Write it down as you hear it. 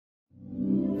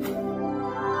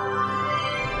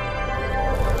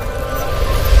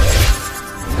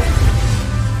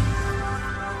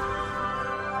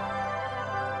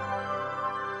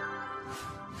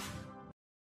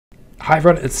Hi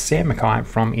everyone, it's Sam Mackay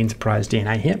from Enterprise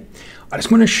DNA here. I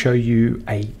just want to show you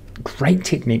a great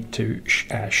technique to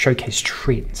showcase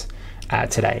trends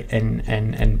today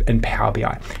in Power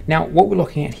BI. Now, what we're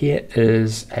looking at here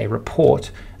is a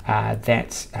report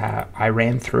that I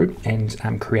ran through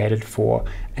and created for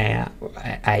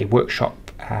a workshop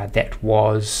that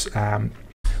was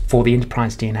for the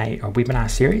Enterprise DNA webinar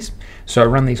series. So I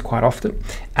run these quite often,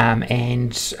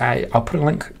 and I'll put a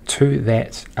link to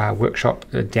that workshop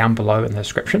down below in the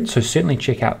description. So certainly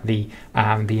check out the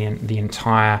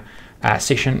entire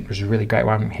session. It was a really great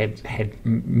one. Had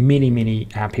many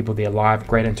people there live,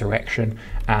 great interaction.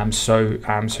 So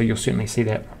you'll certainly see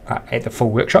that at the full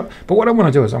workshop. But what I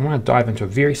want to do is I want to dive into a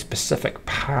very specific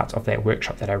part of that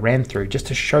workshop that I ran through, just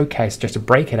to showcase, just to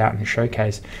break it out and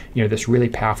showcase, this really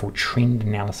powerful trend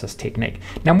analysis technique.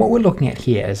 Now, what we're looking at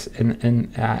here is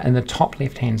in the top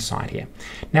left-hand side here.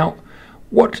 Now,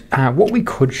 what we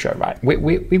could show, right?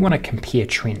 We want to compare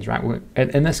trends, right?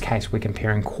 In this case, we're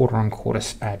comparing quarter-on-quarter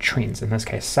trends. In this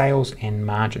case, sales and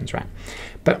margins, right?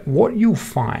 But what you'll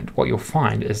find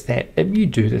is that if you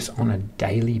do this on a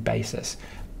daily basis,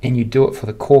 and you do it for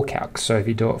the core calc, so if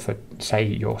you do it for, say,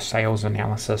 your sales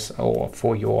analysis or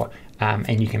for your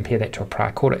and you compare that to a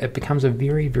prior quarter, it becomes a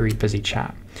very busy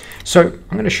chart. So I'm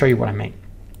going to show you what I mean.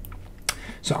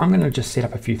 So I'm going to just set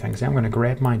up a few things. Now I'm going to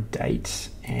grab my dates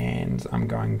and I'm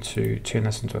going to turn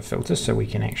this into a filter so we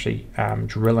can actually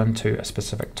drill into a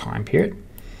specific time period.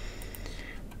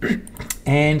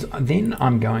 And then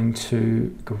I'm going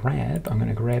to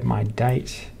grab my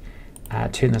date,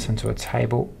 turn this into a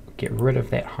table, get rid of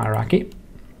that hierarchy.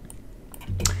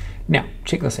 Now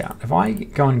check this out. If I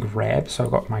go and grab, so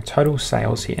I've got my total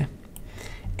sales here,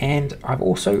 and I've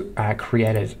also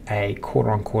created a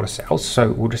quarter-on-quarter sales.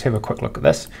 So we'll just have a quick look at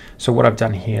this. So what I've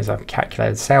done here is I've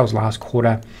calculated sales last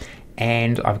quarter,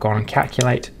 and I've gone and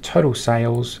calculate total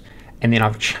sales, and then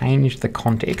I've changed the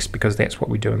context, because that's what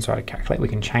we do inside a calculate. We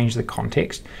can change the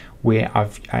context where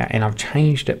I've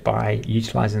changed it by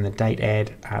utilizing the date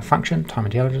add function, time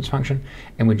intelligence function,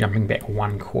 and we're jumping back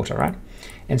one quarter, right?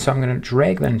 And so I'm going to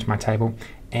drag that into my table,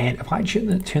 and if I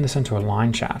turn this into a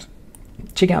line chart,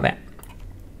 check out that.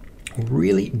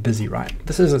 Really busy, right?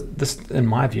 This in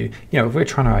my view, if we're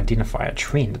trying to identify a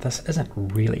trend, this isn't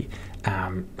really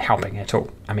helping at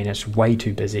all. I mean, it's way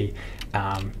too busy.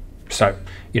 So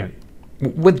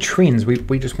with trends,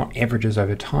 we just want averages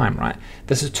over time, right?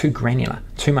 This is too granular,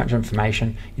 too much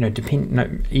information.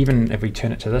 Even if we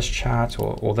turn it to this chart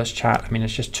or this chart, I mean,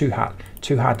 it's just too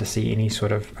hard to see any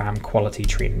sort of quality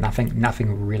trend.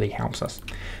 Nothing really helps us.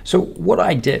 So what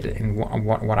I did and what I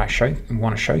want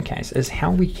to showcase is how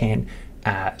we can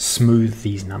smooth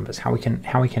these numbers, how we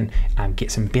can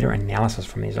get some better analysis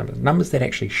from these numbers that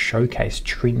actually showcase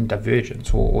trend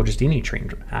divergence or just any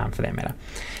trend for that matter.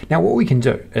 Now, what we can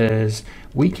do is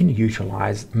we can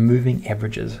utilize moving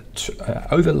averages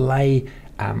to overlay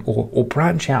or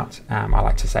branch out, I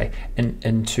like to say,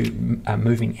 into a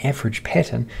moving average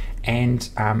pattern, and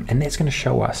that's going to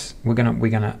show us. We're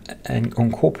gonna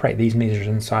incorporate these measures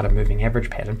inside a moving average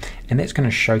pattern, and that's going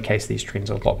to showcase these trends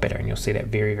a lot better, and you'll see that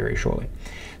very shortly.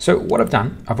 So what I've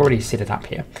done, I've already set it up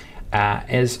here,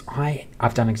 is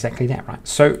I've done exactly that, right?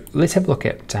 So let's have a look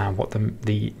at what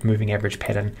the moving average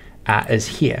pattern is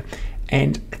here,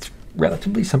 and it's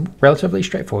relatively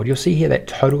straightforward. You'll see here that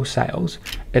total sales,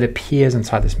 it appears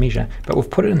inside this measure, but we've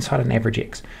put it inside an average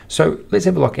X. So let's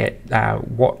have a look at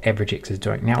what average X is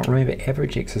doing. Now remember,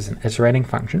 average X is an iterating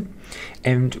function,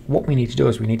 and what we need to do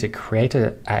is we need to create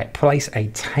place a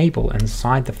table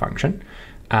inside the function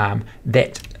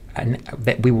that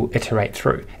we will iterate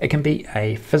through. It can be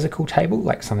a physical table,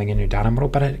 like something in your data model,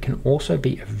 but it can also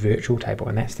be a virtual table,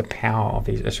 and that's the power of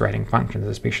these iterating functions,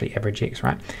 especially average X,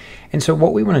 right? And so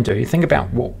what we want to do, think about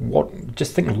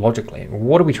just think logically.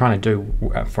 What are we trying to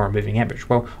do for a moving average?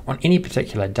 Well, on any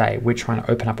particular day, we're trying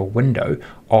to open up a window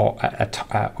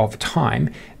of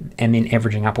time and then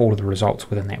averaging up all of the results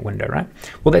within that window, right?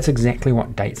 Well, that's exactly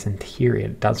what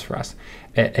DATESINPERIod does for us.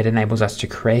 It enables us to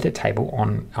create a table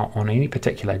on any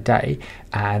particular day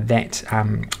that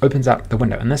opens up the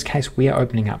window. In this case, we are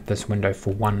opening up this window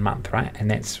for 1 month, right? And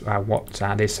that's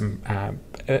there's some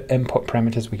input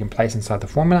parameters we can place inside the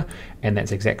formula, and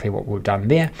that's exactly what we've done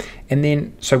there. And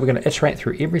then, so we're going to iterate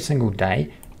through every single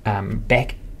day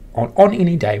back on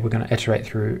any day. We're going to iterate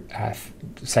through,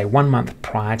 say, 1 month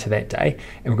prior to that day,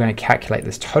 and we're going to calculate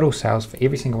this total sales for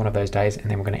every single one of those days, and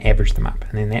then we're going to average them up,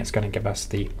 and then that's going to give us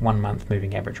the 1 month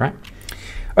moving average, right?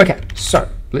 Okay, so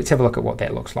let's have a look at what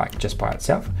that looks like just by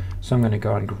itself. So I'm going to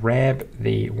go and grab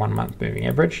the 1 month moving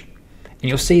average, and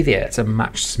you'll see there it's a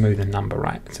much smoother number,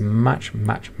 right? It's a much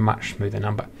smoother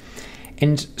number.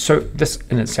 And so this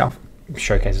in itself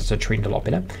showcases a trend a lot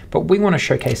better, but we want to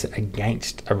showcase it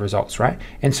against a results, right?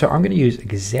 And so I'm going to use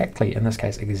exactly, in this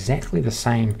case, exactly the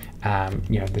same,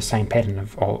 the same pattern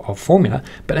of formula,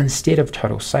 but instead of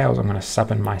total sales, I'm going to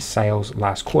sub in my sales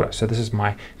last quarter. So this is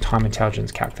my time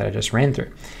intelligence calc that I just ran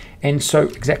through. And so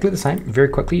exactly the same, very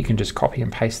quickly, you can just copy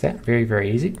and paste that, very,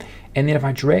 very easy. And then if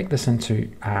I drag this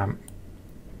into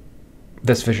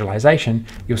this visualization,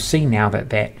 you'll see now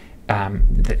that I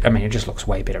mean, it just looks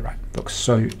way better, right? It looks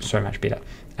so much better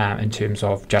in terms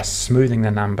of just smoothing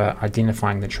the number,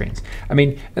 identifying the trends. I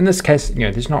mean, in this case,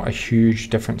 there's not a huge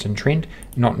difference in trend,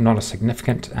 not a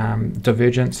significant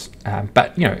divergence,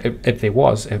 but if there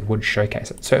was, it would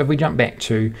showcase it. So if we jump back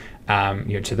to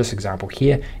to this example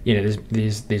here,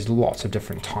 there's lots of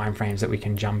different time frames that we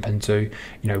can jump into.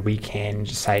 We can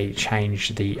say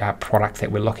change the product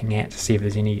that we're looking at to see if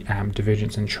there's any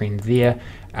divergence in trend there.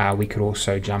 We could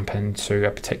also jump into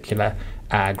a particular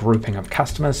grouping of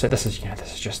customers. So this is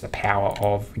just the power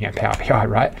of Power BI,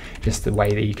 right? Just the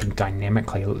way that you can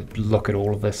dynamically look at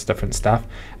all of this different stuff.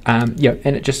 And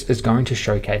it just is going to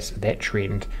showcase that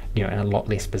trend in a lot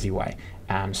less busy way.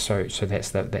 So that's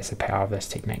the power of this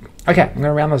technique. Okay, I'm going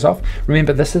to round this off.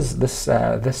 Remember, this is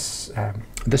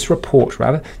this report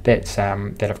rather that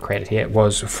I've created here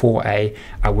was for a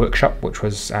workshop, which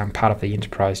was part of the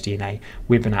Enterprise DNA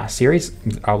webinar series.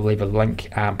 I'll leave a link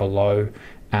below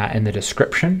in the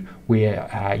description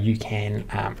where you can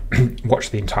watch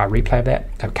the entire replay of that.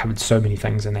 I've covered so many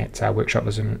things in that workshop.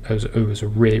 It was a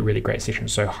really great session,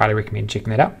 so highly recommend checking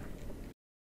that out.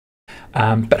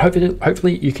 But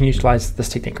hopefully you can utilize this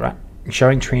technique, right?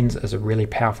 Showing trends is a really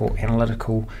powerful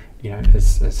analytical,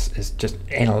 is just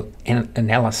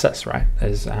analysis, right?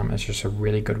 Is just a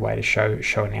really good way to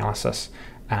show analysis,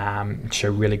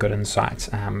 show really good insights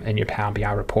in your Power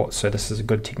BI reports. So this is a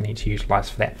good technique to utilize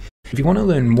for that. If you want to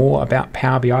learn more about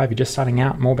Power BI, if you're just starting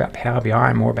out, more about Power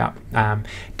BI, more about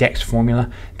DAX formula,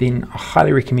 then I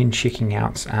highly recommend checking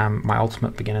out my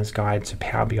Ultimate Beginner's Guide to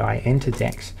Power BI and to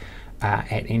DAX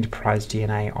at Enterprise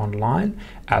DNA Online.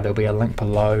 There'll be a link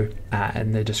below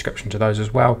in the description to those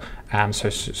as well.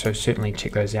 So certainly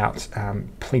check those out.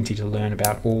 Plenty to learn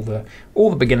about all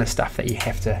the beginner stuff that you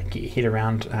have to get your head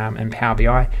around in Power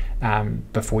BI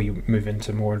before you move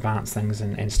into more advanced things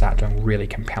and start doing really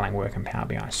compelling work in Power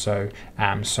BI. So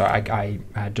I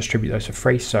distribute those for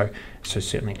free. So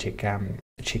certainly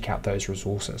check out those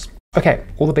resources. Okay,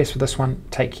 all the best for this one.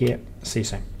 Take care. See you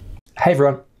soon. Hey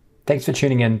everyone. Thanks for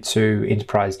tuning in to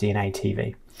Enterprise DNA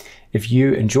TV. If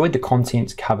you enjoyed the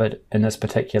content covered in this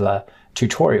particular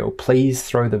tutorial, please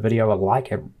throw the video a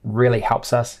like. It really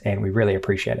helps us and we really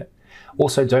appreciate it.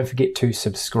 Also, don't forget to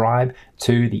subscribe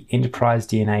to the Enterprise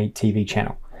DNA TV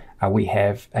channel. We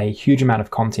have a huge amount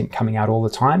of content coming out all the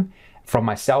time from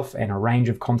myself and a range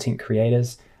of content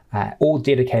creators, all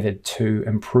dedicated to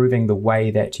improving the way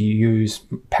that you use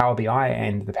Power BI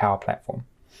and the Power Platform.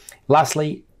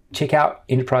 Lastly, check out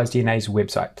Enterprise DNA's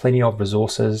website. Plenty of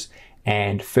resources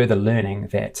and further learning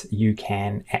that you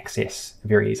can access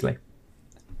very easily.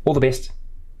 All the best.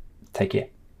 Take care.